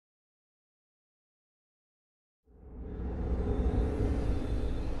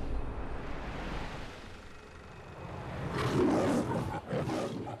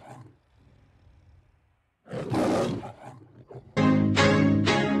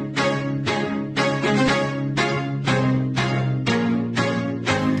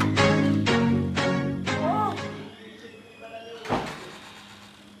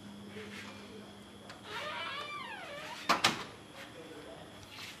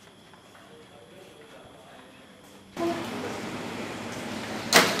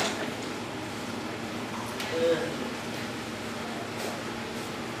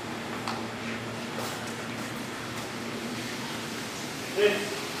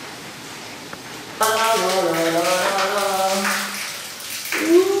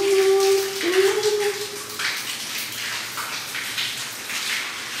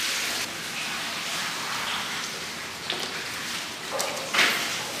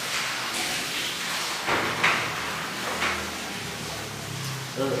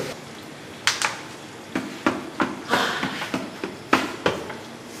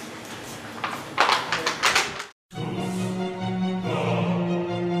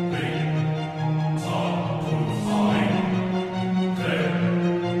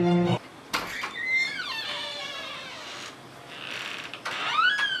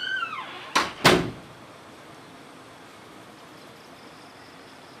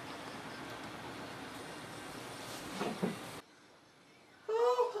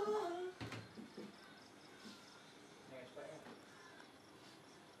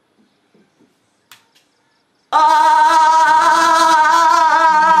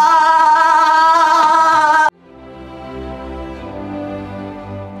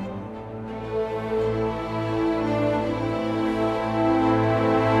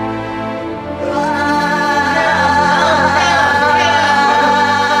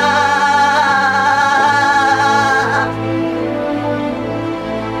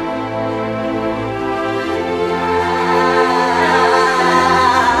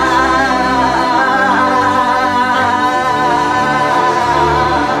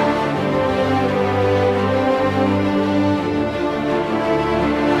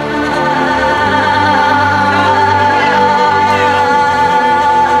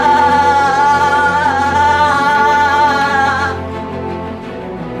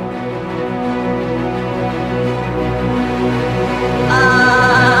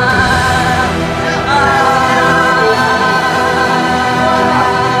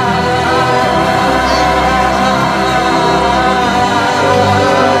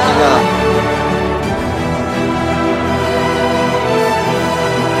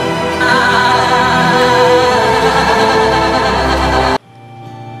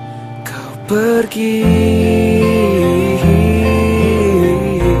pergi.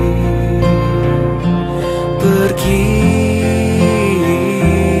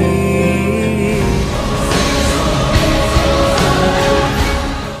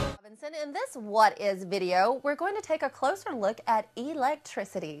 In this What Is video, we're going to take a closer look at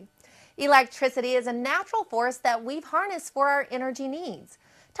electricity. Electricity is a natural force that we've harnessed for our energy needs.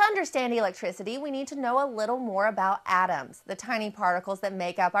 To understand electricity, we need to know a little more about atoms, the tiny particles that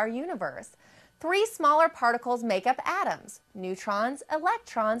make up our universe. 3 smaller particles make up atoms: neutrons,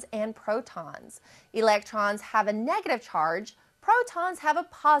 electrons, and protons. Electrons have a negative charge, protons have a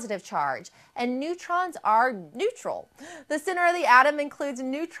positive charge, and neutrons are neutral. The center of the atom includes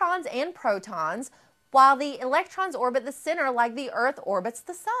neutrons and protons, while the electrons orbit the center like the Earth orbits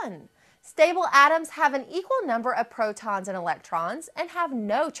the Sun. Stable atoms have an equal number of protons and electrons and have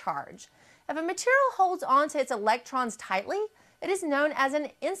no charge. If a material holds onto its electrons tightly, it is known as an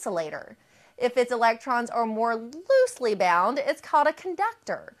insulator. If its electrons are more loosely bound, it's called a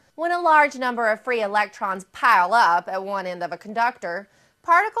conductor. When a large number of free electrons pile up at one end of a conductor,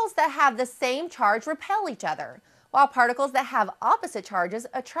 particles that have the same charge repel each other, while particles that have opposite charges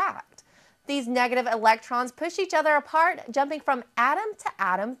attract. These negative electrons push each other apart, jumping from atom to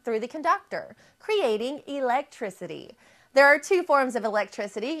atom through the conductor, creating electricity. There are 2 forms of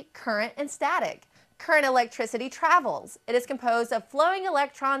electricity: current and static. Current electricity travels. It is composed of flowing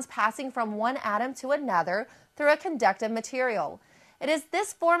electrons passing from one atom to another through a conductive material. It is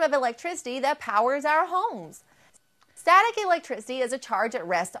this form of electricity that powers our homes. Static electricity is a charge at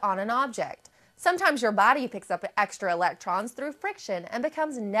rest on an object. Sometimes your body picks up extra electrons through friction and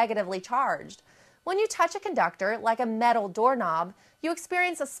becomes negatively charged. When you touch a conductor, like a metal doorknob, you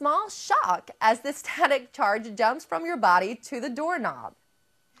experience a small shock as the static charge jumps from your body to the doorknob.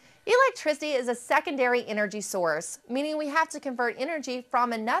 Electricity is a secondary energy source, meaning we have to convert energy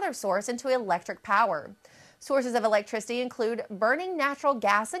from another source into electric power. Sources of electricity include burning natural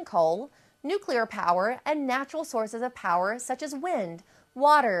gas and coal, nuclear power, and natural sources of power such as wind,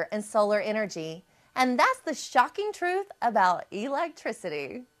 water, and solar energy. And that's the shocking truth about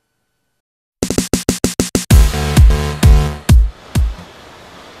electricity.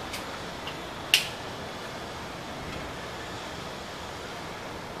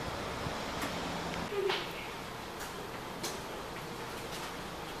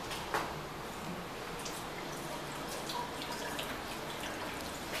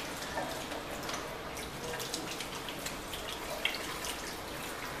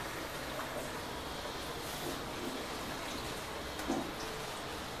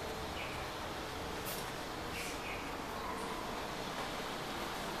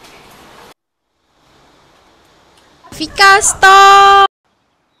 Fika, stop!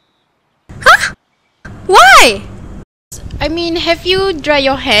 Huh? Why? I mean, have you dried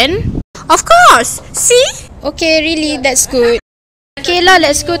your hand? Of course! See? Okay, really, that's good. Okay lah,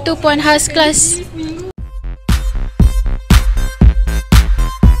 let's go to Puan Has class.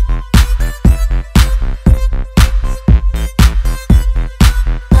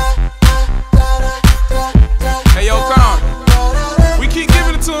 Hey yo, Con, we keep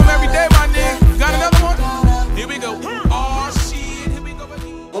giving it to him every day, my nigga. Got another one? Here we go. Oh shit, here we go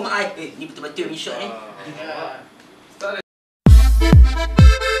again. Oh my, ni betul-betul ni shot ni.